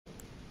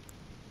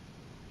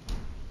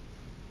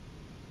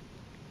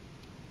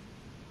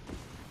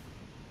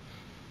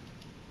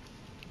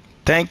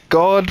Thank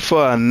God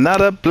for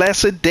another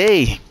blessed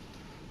day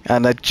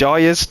and a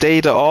joyous day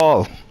to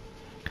all.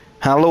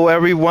 Hello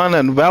everyone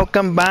and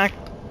welcome back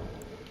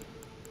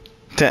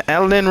to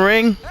Elden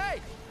Ring.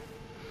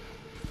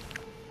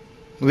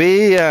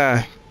 We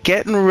are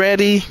getting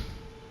ready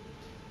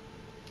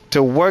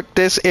to work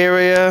this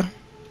area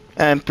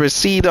and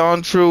proceed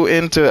on through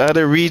into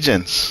other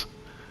regions.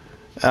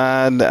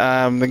 And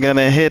we're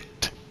gonna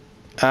hit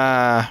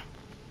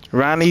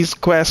Rani's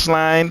quest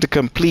line to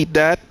complete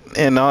that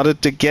in order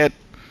to get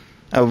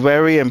a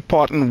very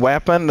important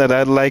weapon that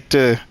I'd like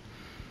to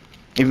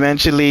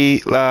eventually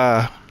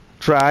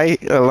try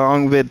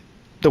along with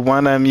the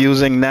one I'm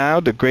using now,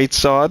 the great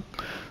sword.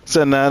 It's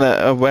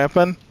another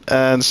weapon,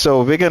 and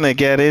so we're gonna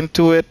get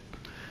into it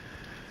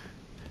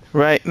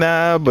right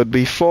now. But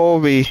before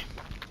we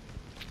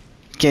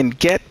can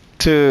get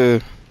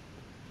to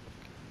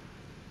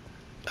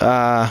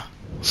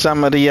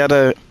some of the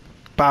other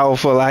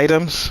powerful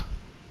items,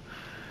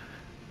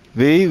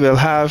 we will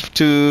have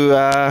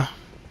to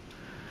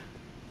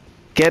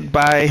get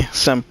by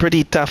some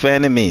pretty tough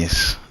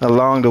enemies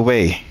along the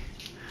way.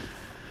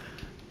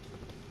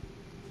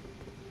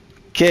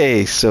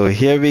 Okay, so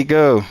here we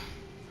go.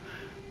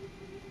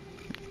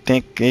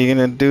 Think you're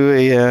gonna do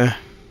a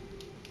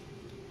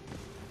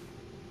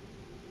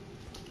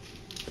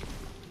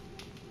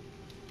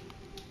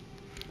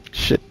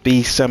should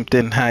be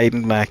something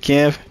hiding back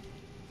here.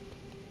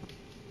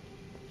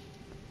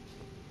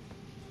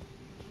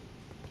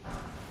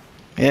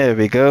 There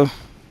we go.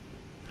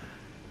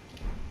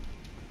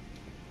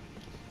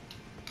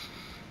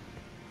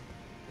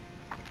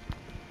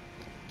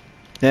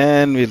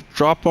 Then we'll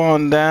drop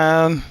on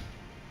down.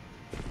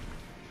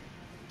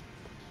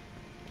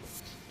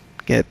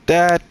 Get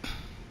that.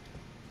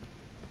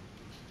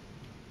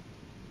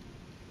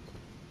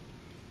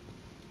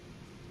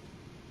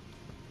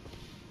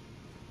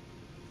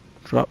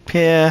 Drop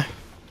here.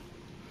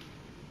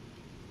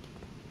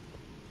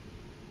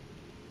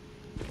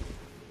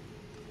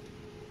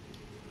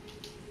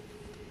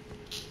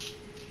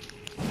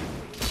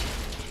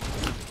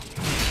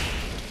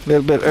 A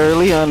little bit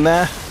early on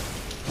that.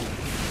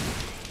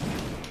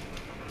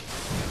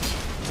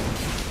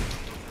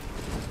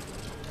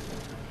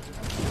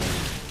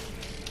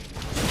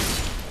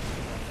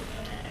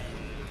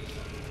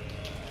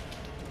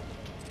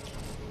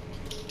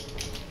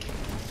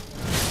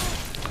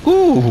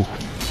 Ooh.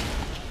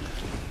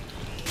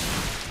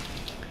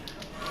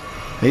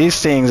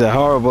 These things are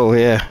horrible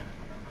here.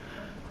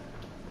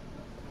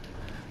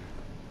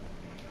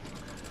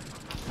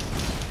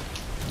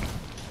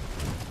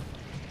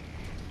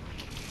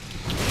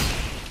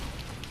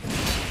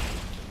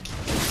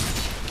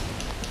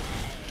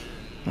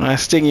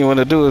 Last thing you want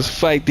to do is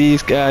fight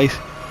these guys.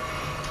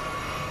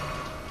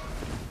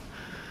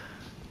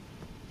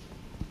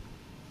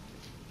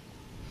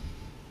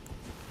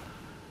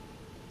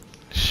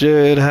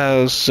 Should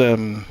have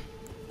some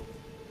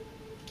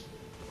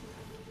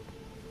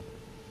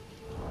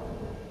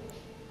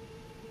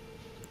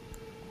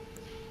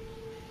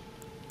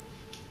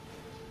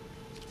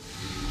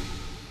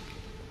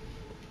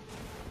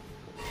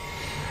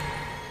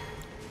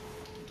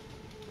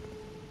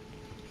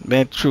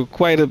been through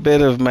quite a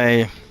bit of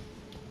my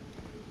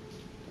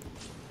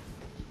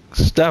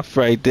stuff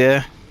right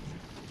there.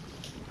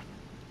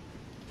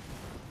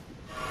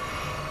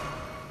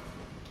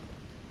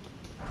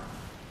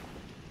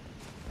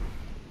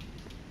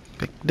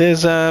 Pick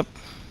this up.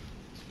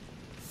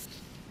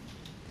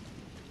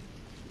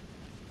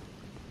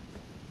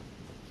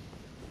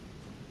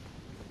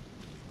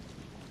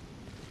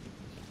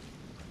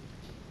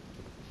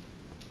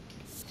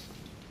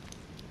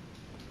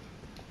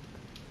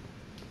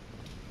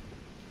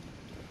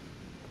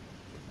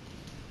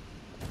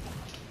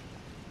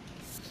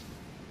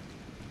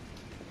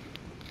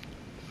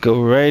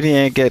 Go right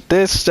here and get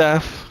this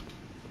stuff.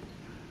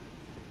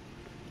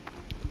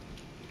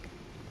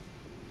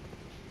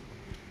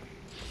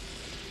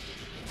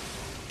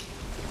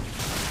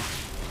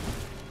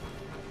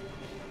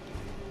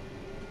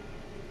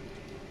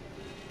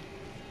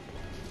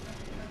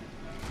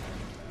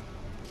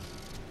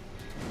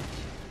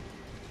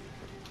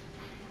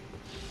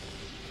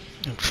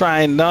 I'm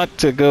trying not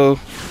to go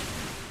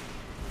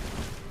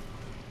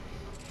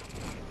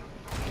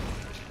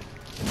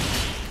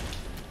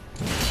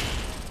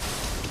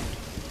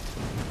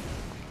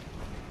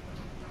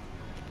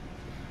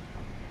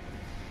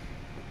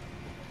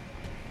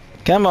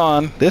come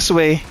on, this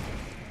way.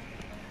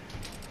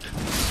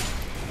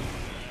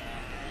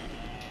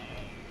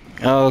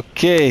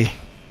 Okay.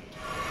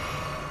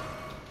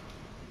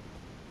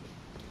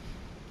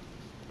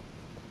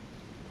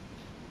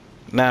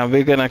 Now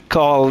we're gonna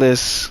call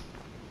this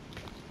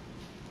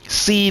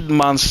seed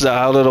monster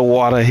out of the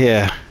water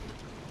here.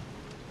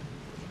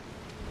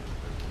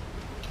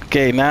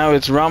 Okay, now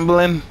it's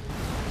rumbling.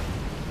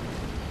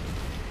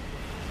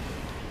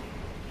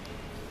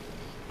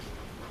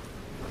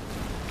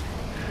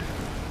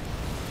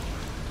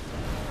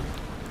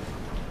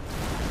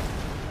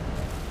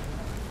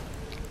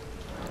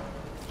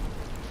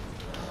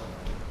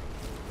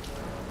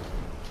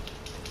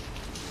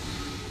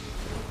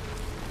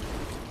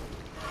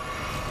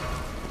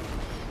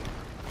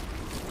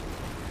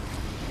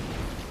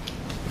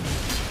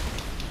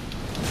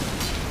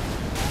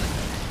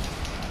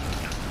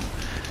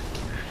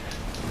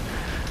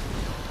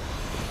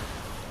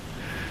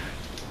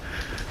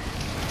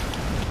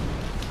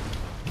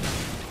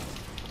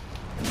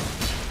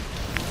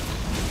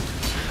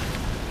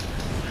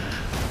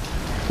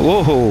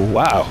 Whoa,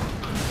 wow.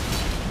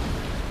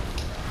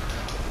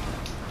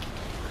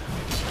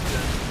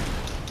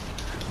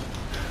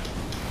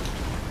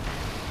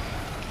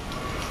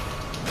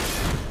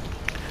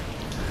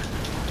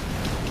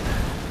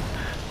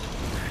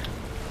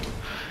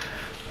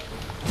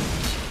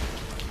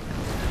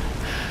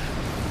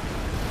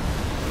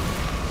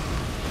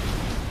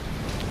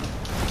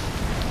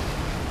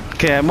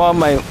 Okay, I'm on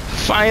my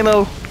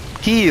final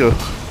heal.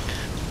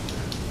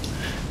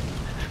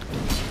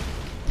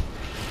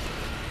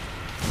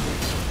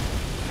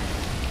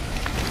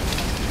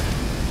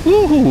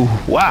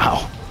 Woohoo!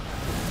 Wow!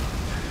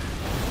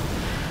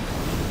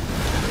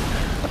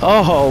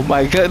 Oh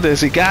my goodness,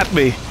 he got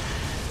me!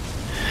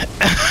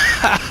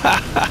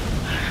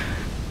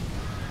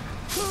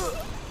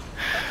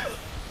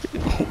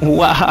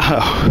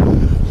 Wow!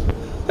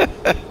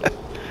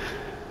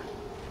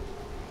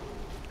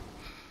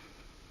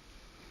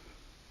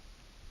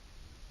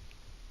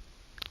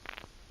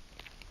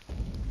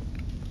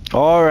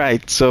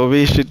 Alright, so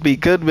we should be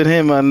good with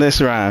him on this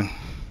round.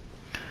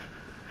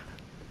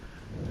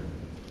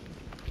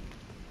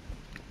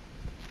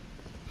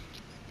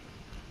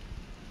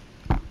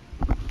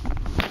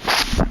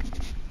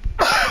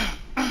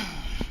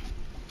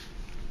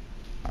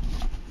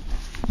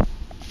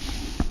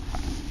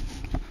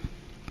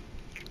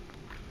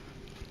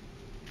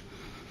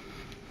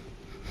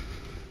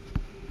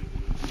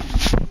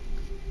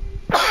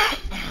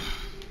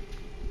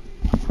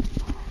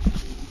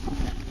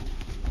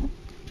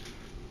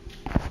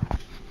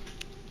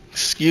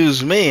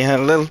 Excuse me, had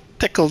a little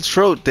tickled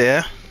throat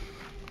there.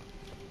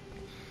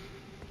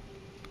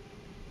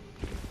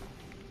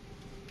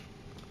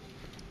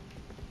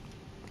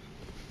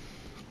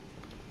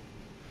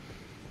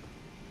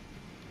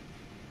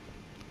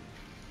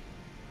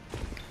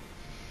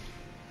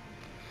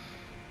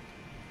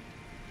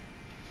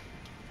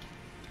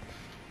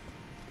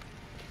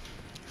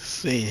 Let's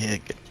see here.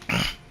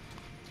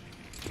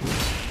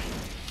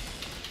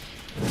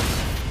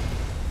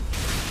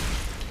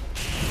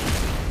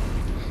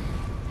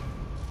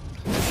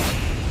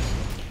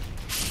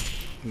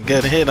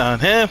 Get a hit on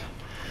him.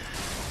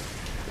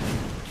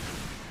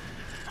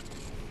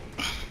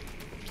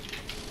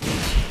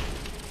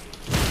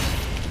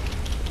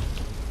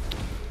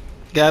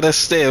 Gotta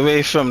stay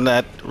away from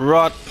that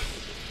rot.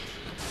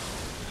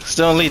 It's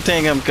the only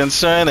thing I'm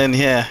concerned in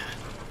here.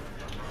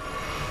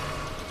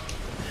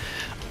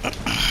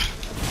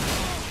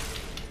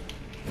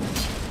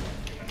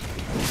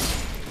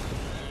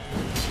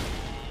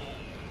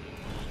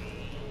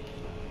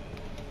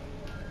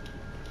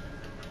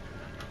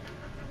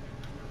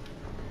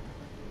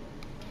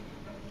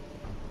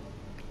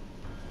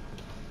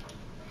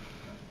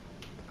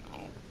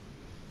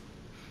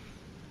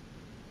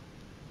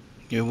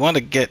 You want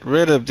to get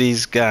rid of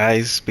these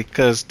guys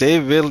because they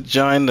will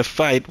join the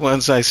fight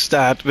once I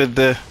start with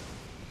the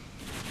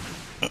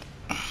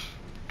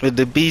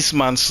beast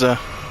monster.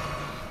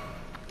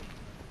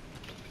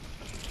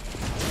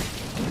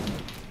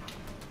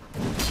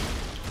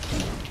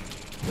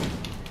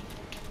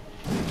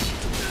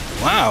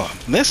 Wow,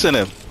 missing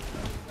him.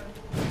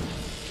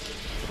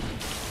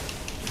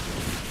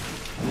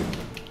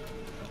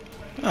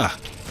 Ah.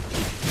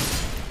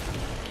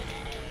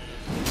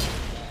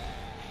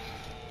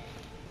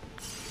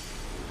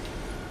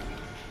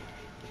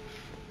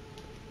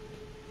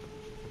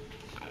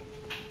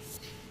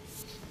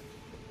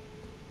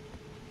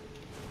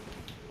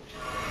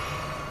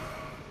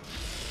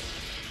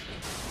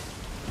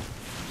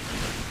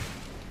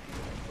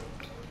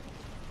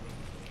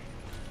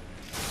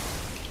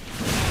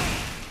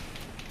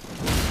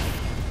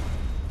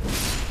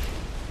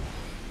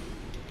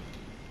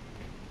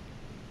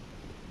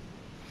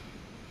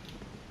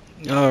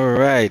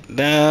 Alright,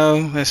 now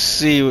let's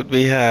see what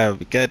we have.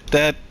 We got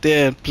that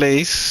there in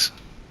place.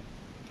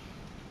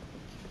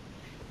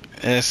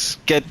 Let's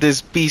get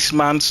this beast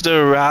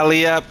monster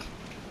rally up.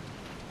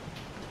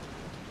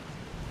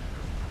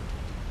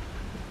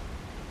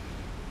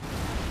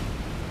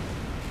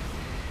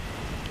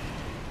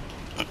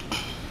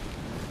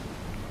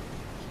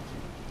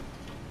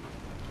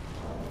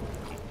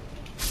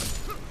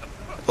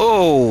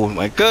 Oh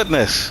my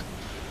goodness.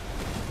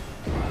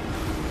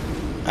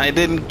 I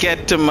didn't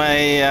get to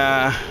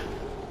my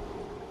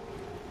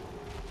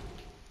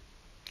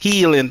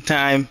heal in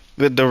time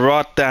with the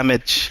rot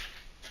damage.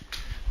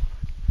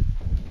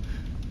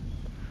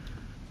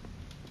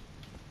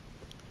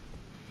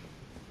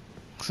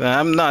 So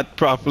I'm not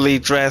properly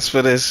dressed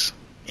for this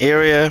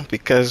area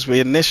because we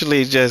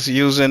initially just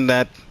using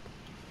that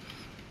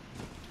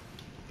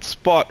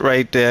spot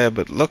right there,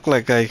 but look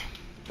like I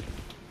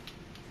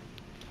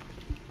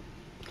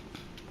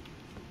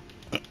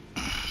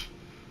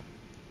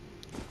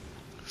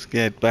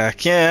get back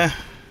here.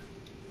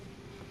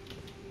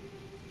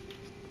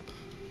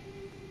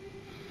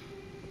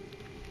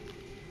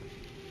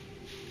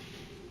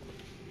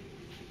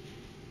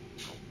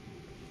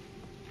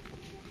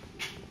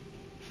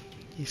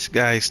 These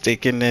guys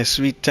taking their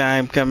sweet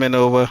time coming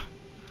over.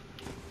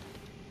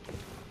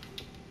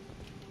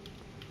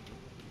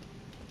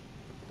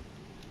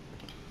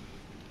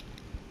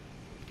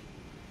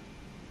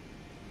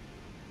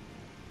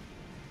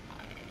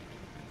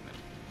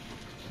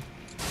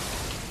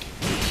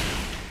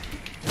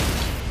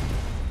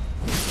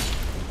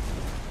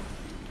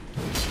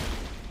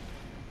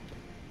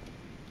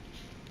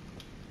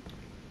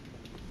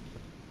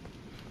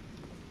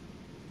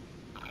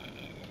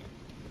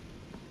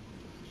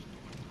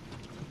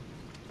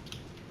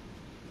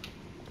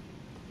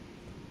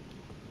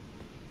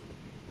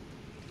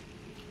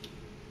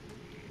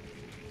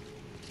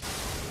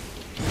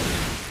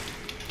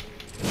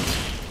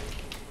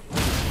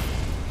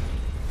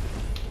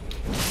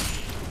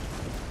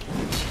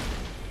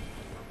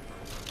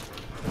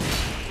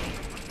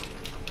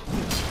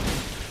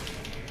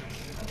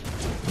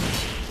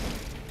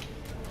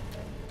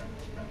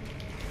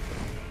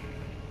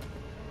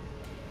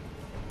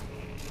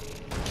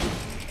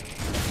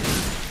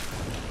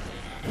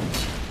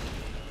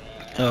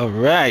 All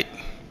right.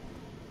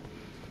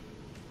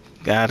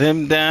 Got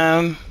him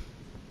down.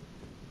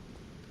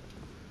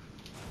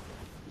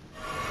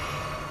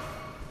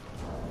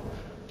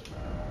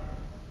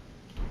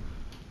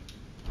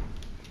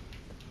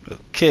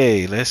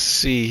 Okay, let's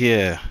see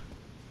here.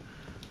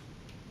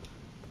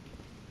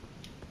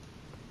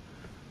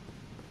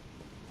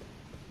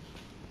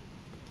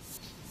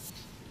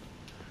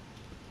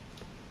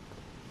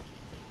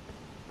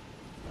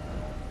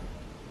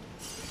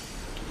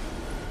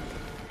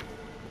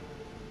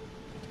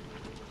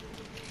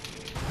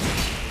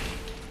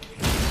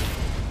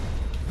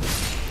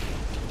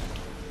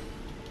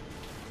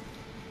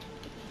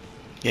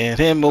 Get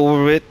him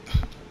over it.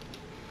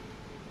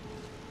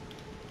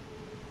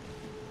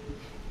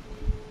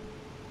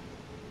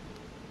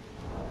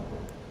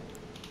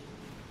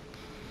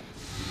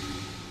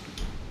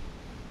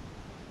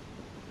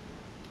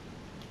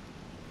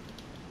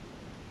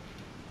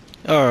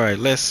 Alright,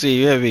 let's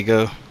see. There we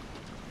go.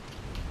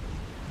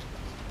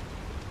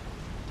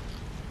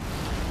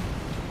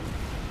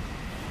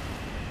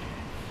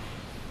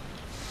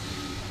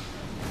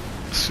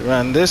 Let's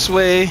run this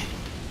way.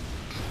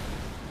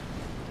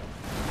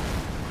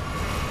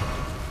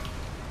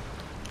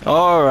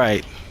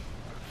 Alright.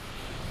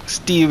 Let's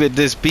deal with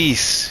this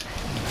beast.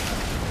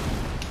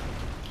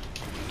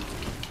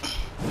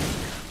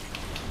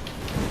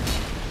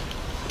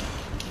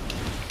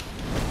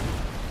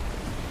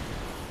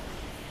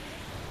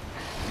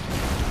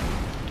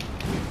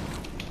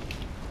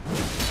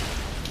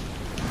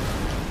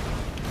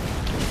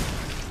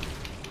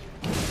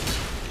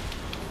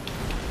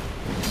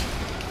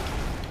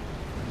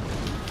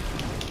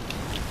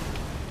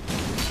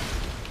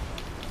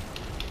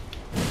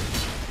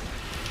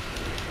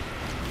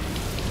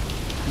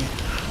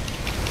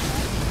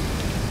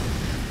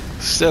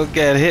 Still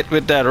get hit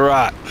with that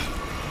rock.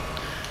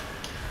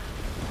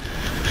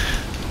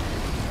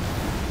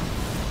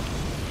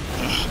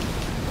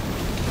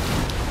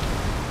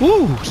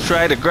 Woo!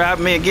 Try to grab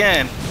me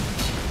again.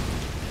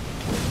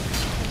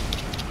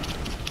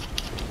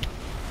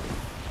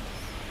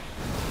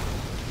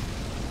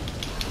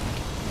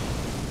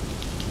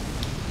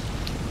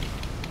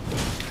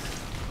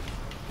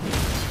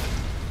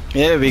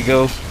 There we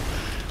go.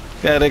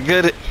 Got a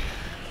good.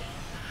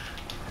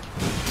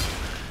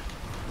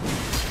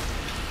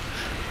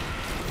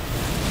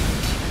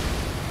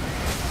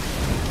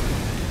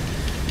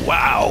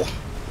 Wow.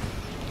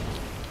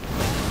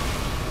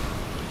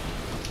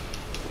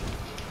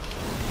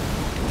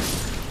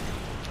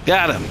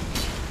 Got him.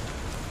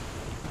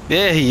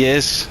 There he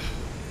is.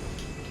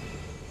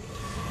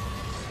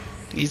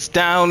 He's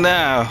down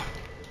now.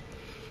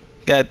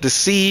 Got the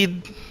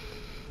seed.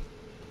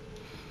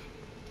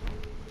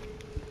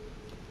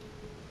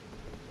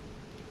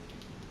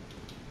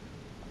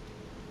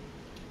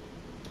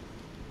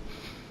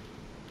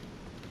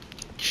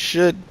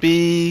 Should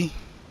be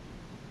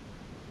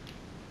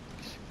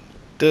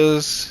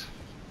those.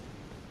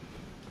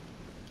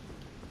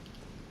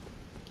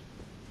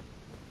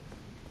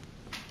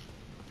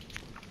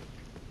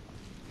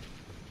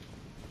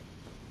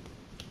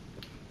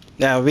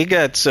 Now we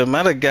got some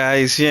other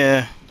guys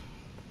here.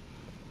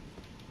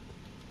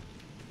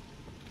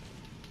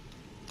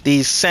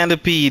 These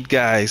centipede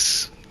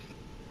guys.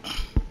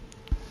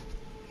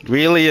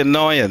 Really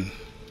annoying.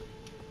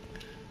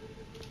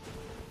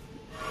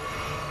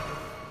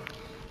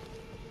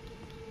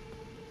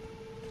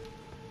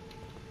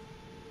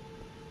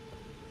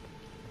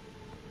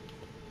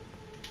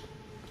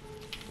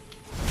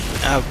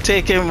 I'll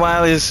take him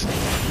while he's.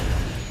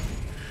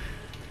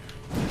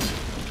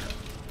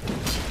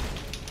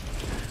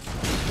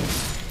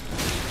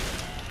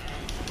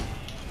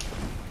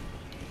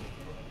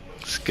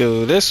 Let's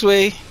go this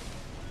way.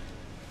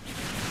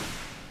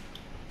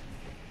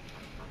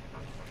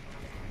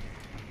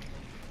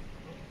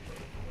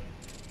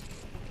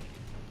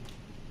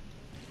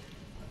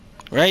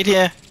 Right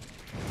here.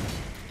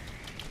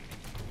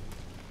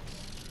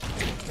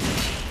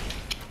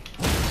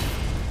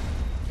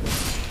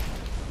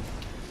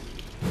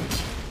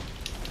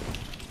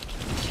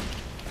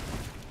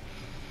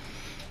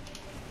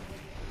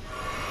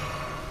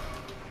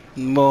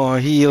 More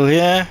heal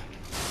here.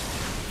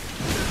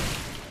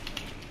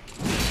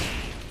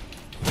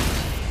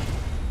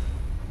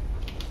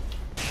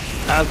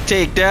 I'll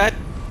take that.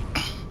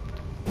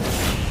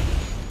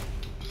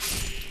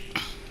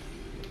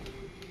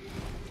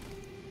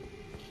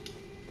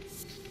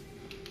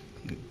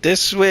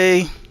 This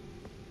way.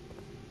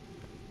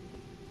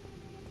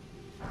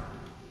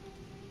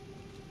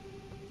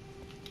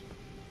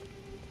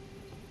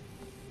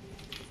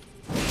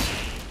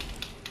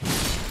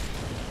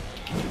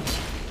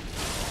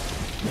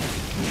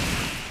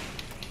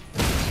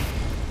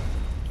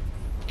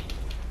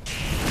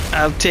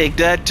 I'll take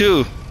that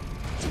too.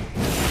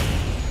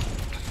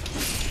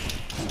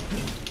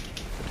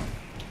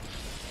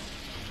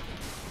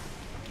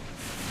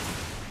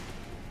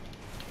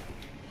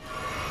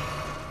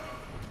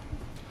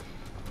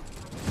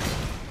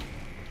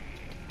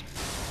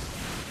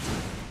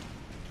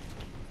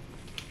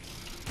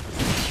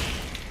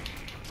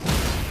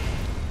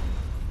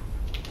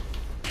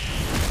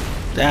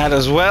 that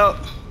as well.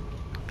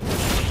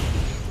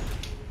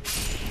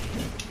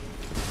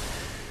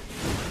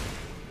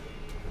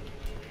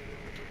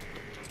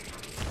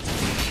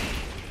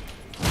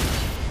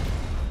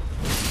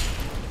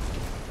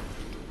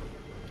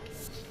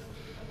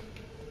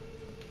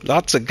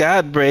 Lots of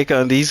guard break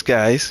on these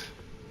guys.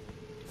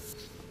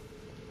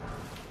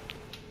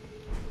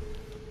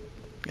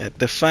 Got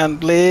the fan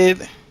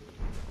blade.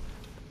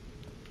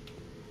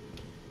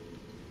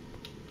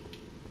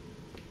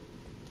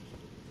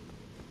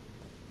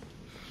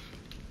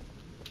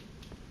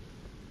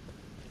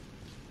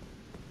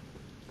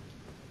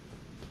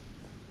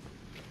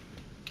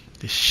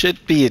 There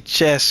should be a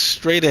chest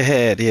straight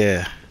ahead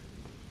here.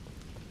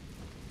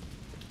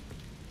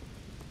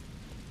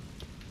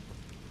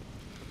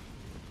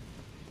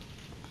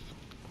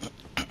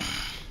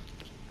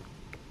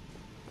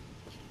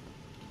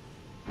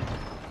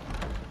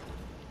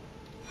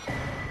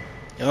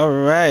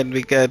 Alright,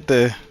 we got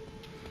the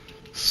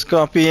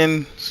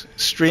scorpion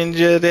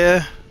stringer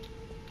there.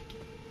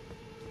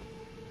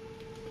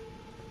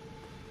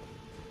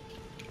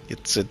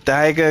 It's a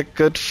dagger,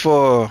 good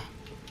for,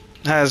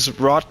 has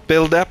rot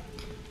buildup.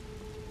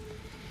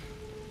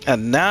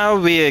 And now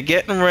we are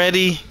getting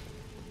ready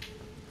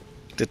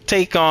to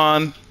take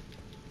on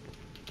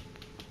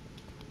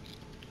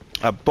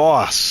a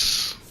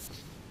boss.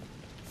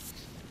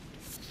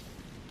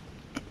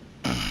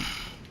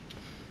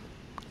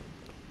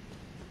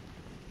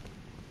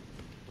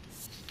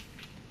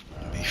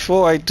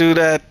 Before I do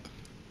that,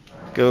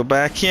 go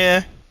back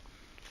here,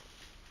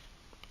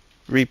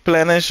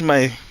 replenish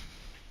my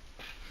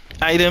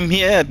item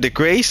here at the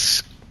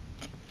Grace.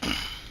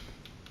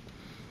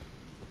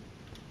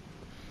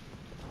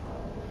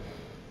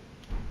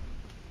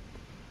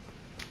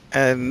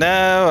 And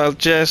now I'll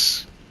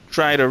just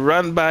try to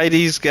run by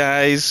these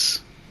guys.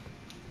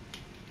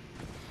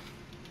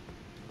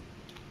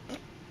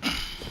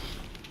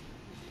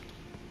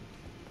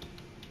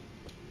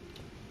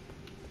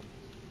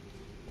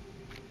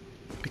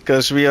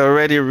 Because we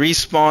already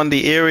respawned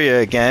the area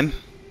again.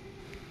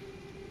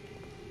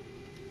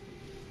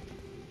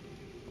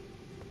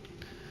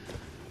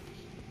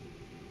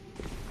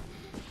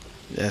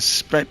 Just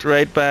sprint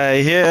right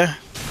by here.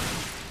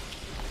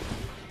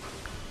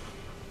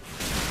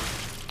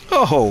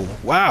 Oh,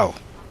 wow.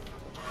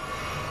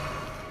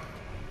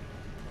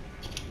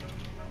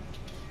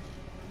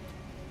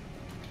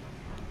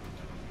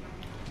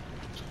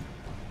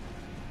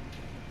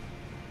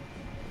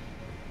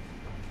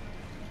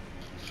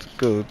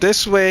 Go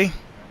this way.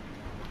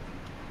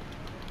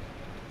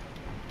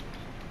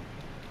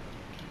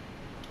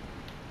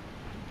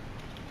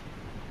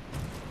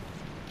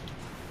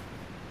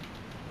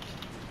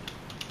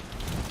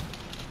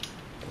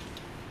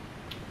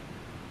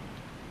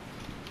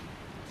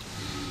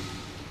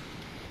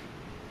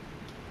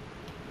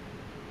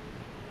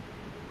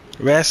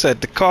 Rest at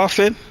the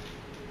coffin.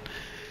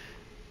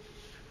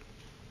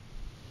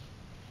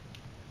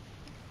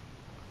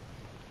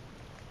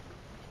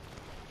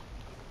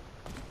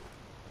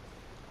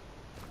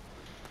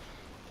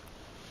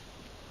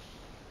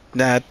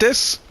 Now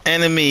this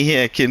enemy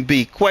here can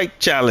be quite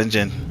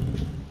challenging.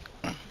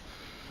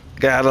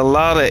 Got a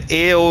lot of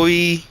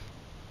AoE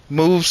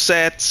move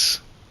sets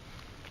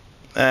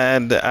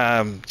and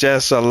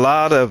just a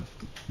lot of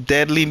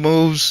deadly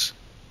moves.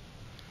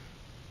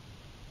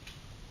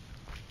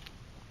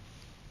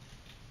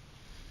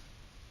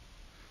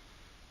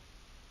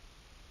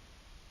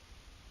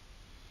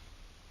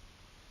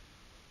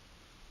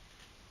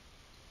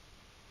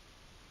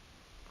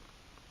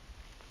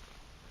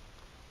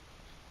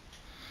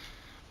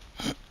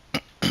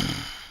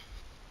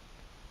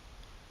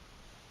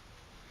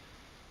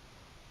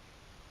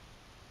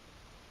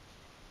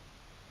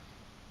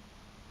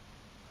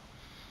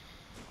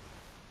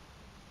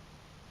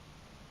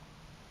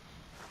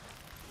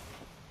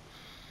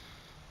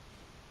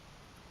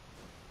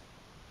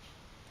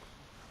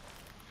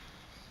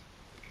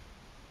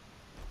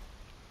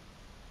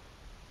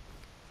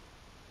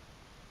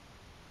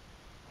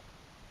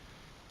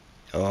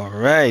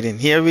 Alright, and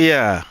here we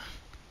are.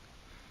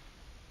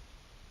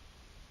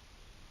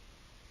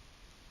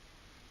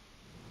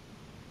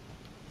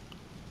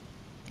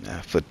 Now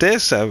for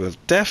this, I will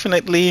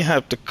definitely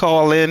have to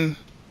call in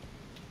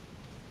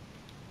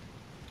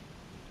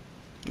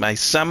my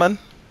summon.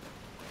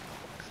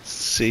 Let's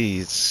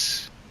see, I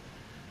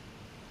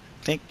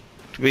think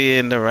we're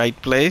in the right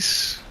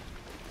place.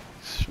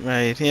 It's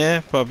right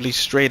here, probably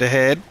straight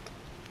ahead.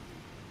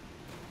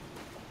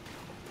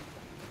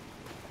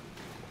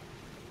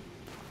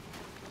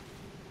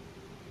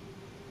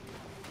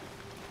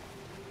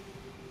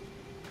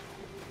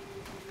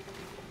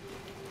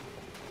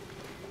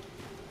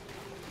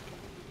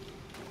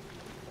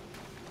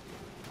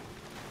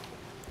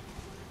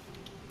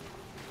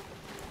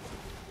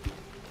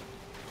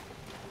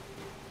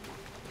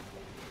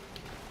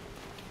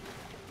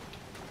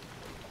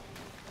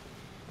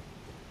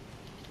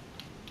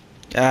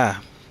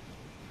 Ah,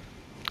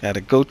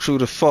 gotta go through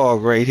the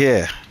fog right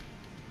here.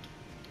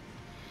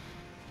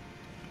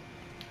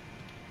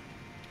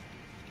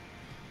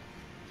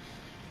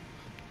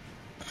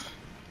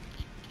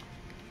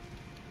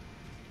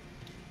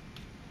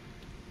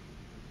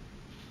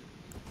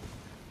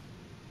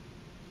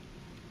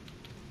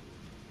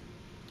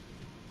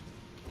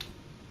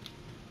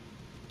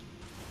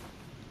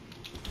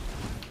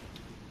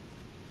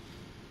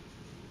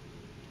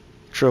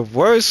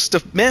 Traverse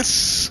the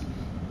mist.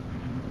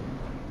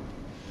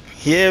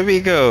 Here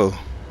we go.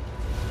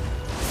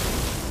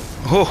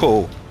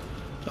 Oh,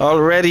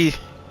 already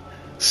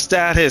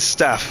start his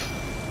stuff.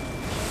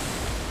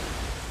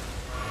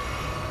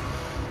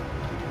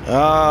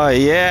 Oh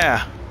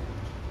yeah.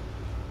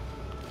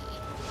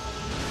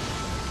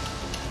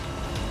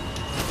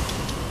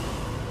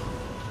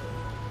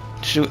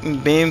 Shooting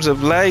beams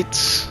of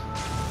lights.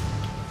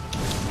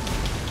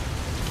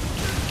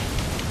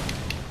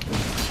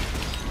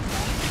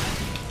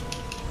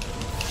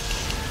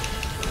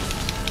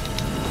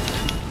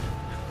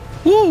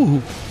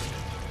 Woo!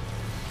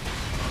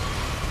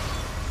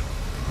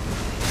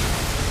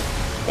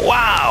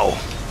 Wow!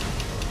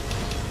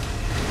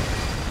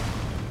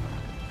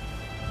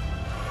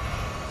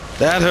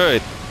 That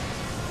hurt.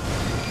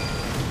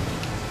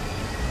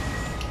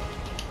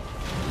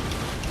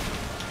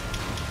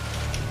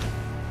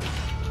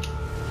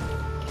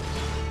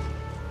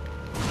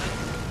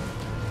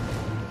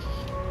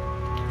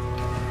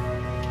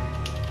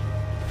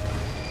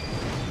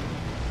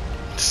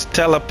 It's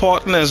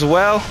teleporting as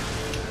well.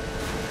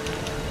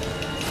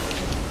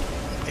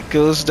 There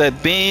goes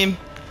that beam.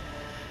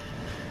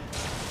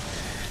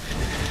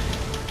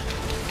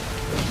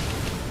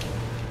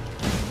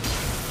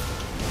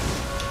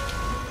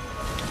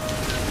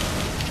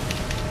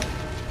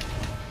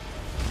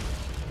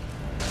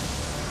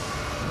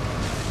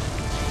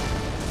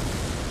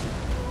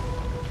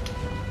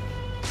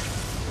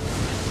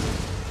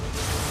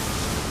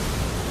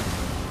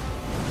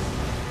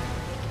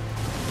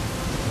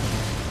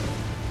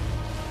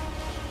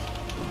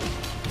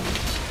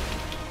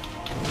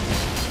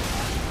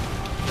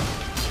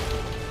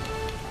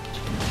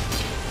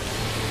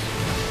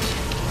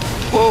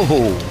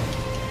 Whoa!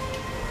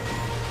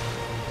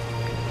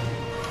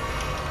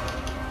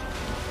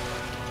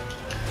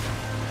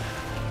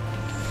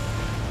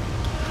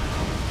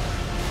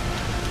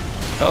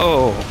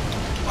 Oh,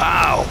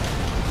 wow!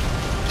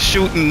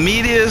 Shooting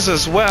meteors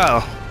as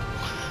well.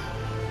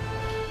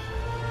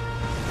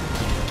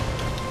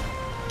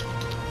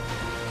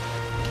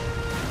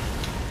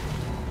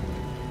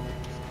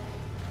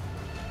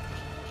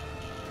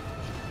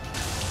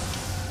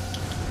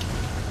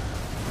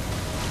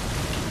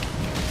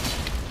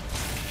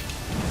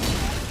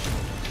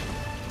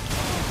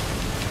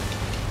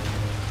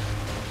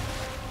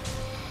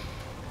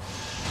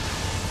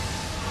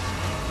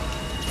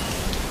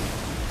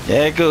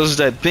 There goes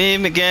that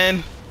beam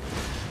again.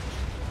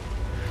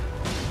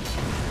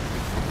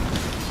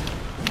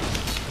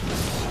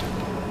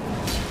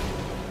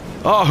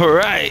 All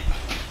right.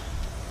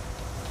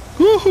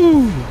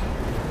 Woohoo!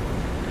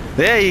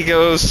 There he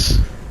goes.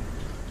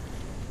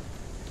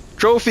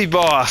 Trophy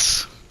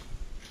boss.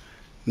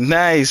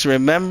 Nice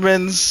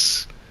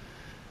remembrance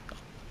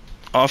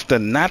of the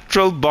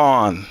natural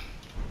bond.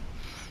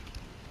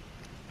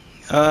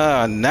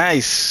 Ah,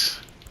 nice.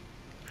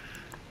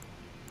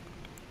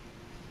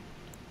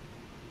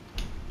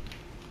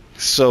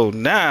 So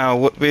now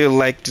what we'd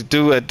like to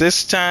do at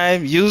this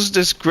time, use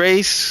this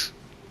grace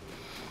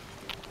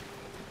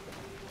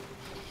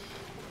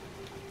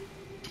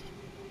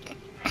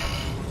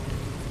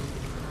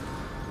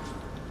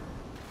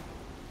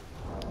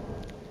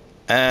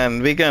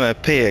and we're gonna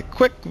pay a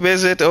quick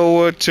visit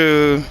over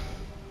to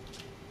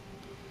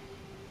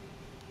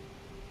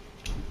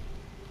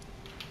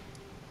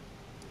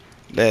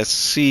let's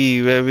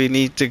see where we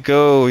need to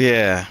go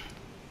here.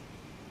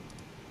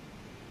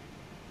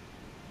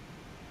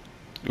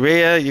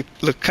 Rhea,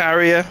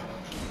 Lucaria,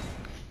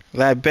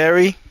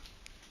 Library.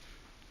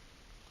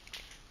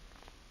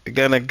 We're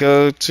gonna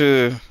go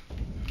to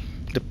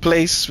the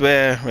place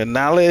where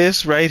Renala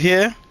is, right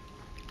here.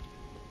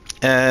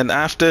 And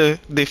after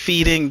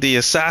defeating the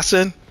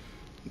assassin,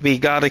 we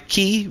got a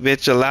key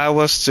which allows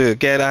us to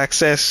get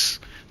access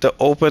to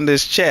open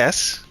this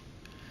chest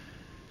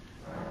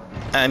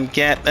and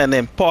get an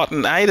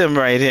important item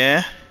right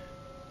here,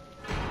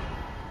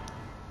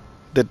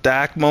 the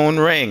Dark Moon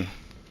Ring.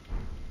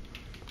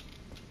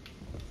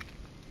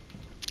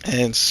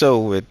 And so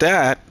with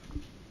that,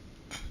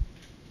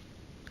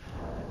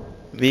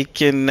 we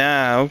can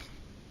now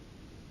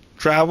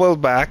travel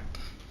back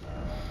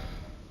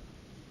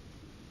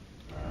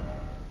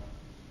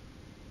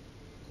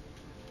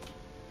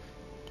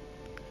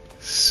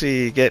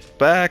get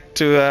back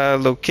to our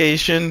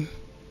location.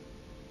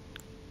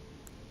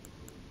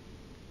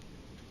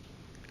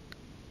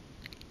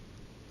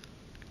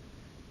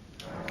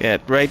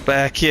 Get right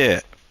back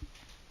here.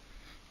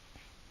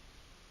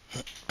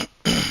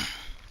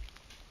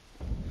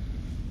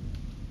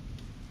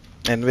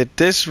 And with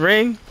this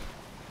ring,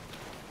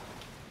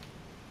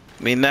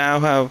 we now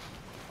have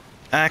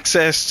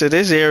access to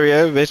this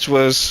area which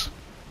was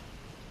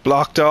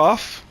blocked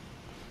off.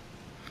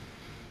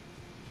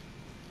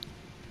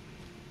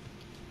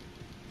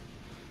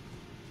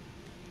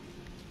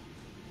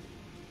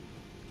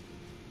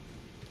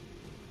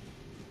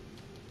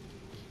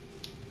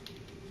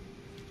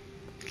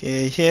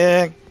 Okay,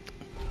 here.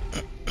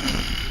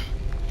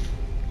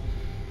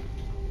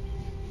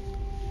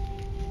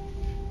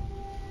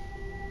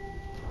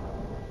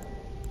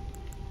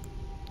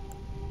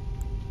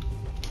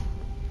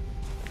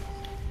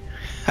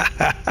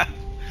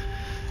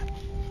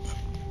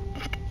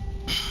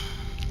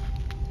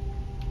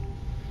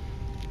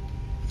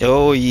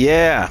 Oh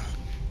yeah.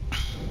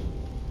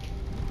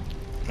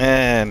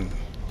 And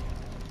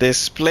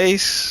this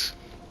place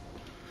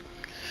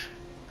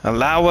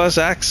allow us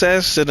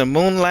access to the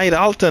Moonlight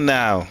Altar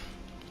now.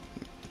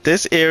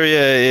 This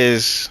area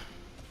is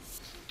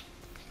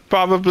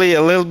probably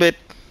a little bit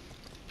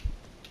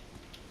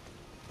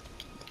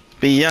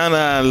beyond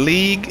our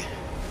league,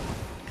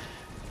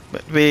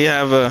 but we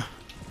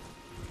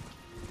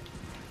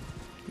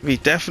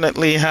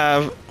definitely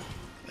have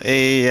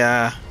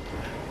a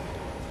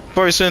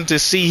person to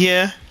see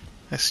here.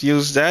 Let's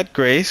use that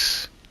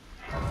grace.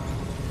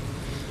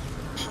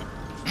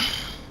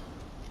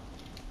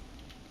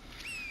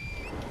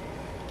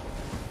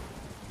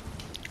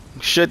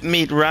 Should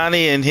meet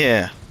Ronnie in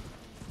here.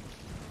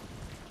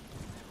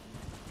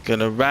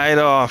 Gonna ride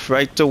off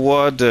right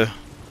toward the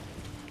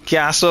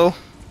castle.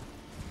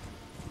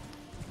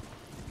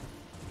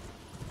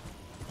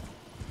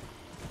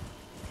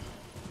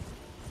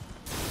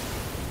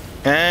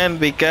 And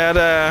we got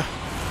a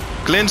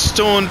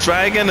glintstone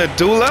dragon, a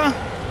doula.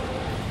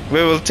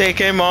 We will take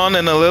him on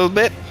in a little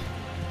bit.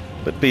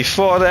 But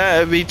before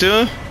that, we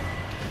do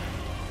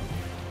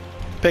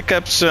pick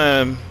up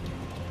some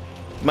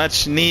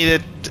much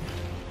needed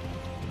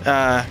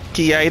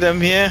key item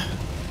here.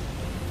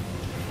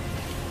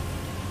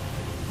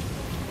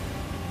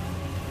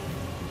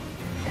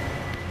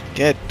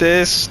 Get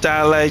this,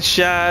 starlight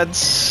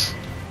shards.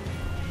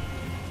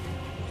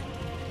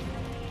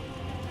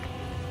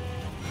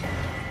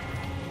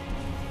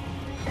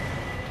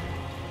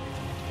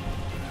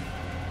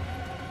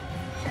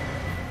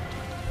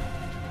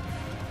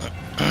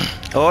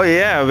 Oh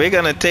yeah, we're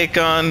gonna take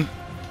on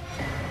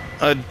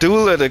a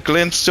doula, the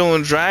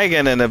glintstone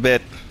dragon, in a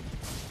bit.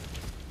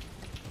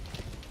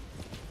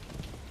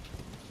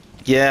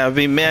 Yeah,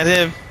 we met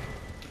him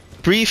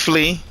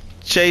briefly,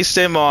 chased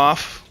him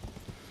off.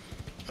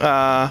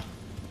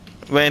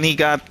 When he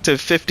got to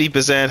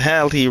 50%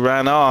 health, he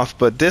ran off,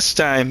 but this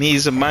time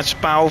he's a much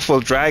powerful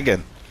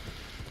dragon.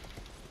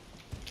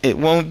 It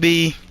won't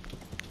be,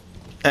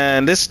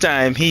 and this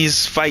time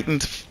he's fighting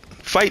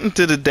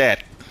to the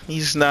death.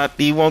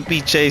 He won't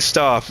be chased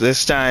off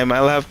this time.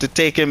 I'll have to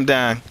take him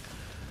down.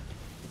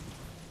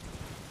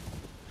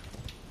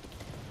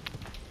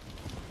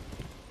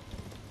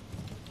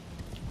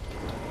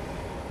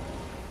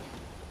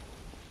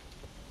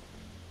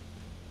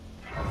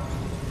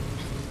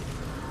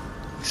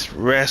 Let's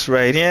rest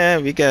right here.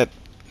 We got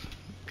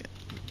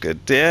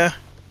good there.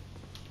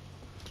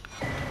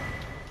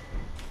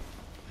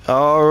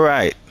 All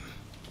right.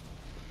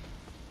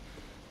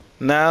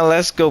 Now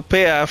let's go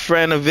pay our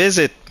friend a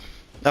visit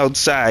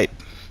outside.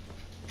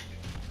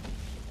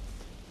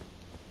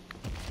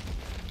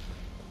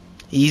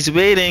 He's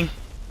waiting.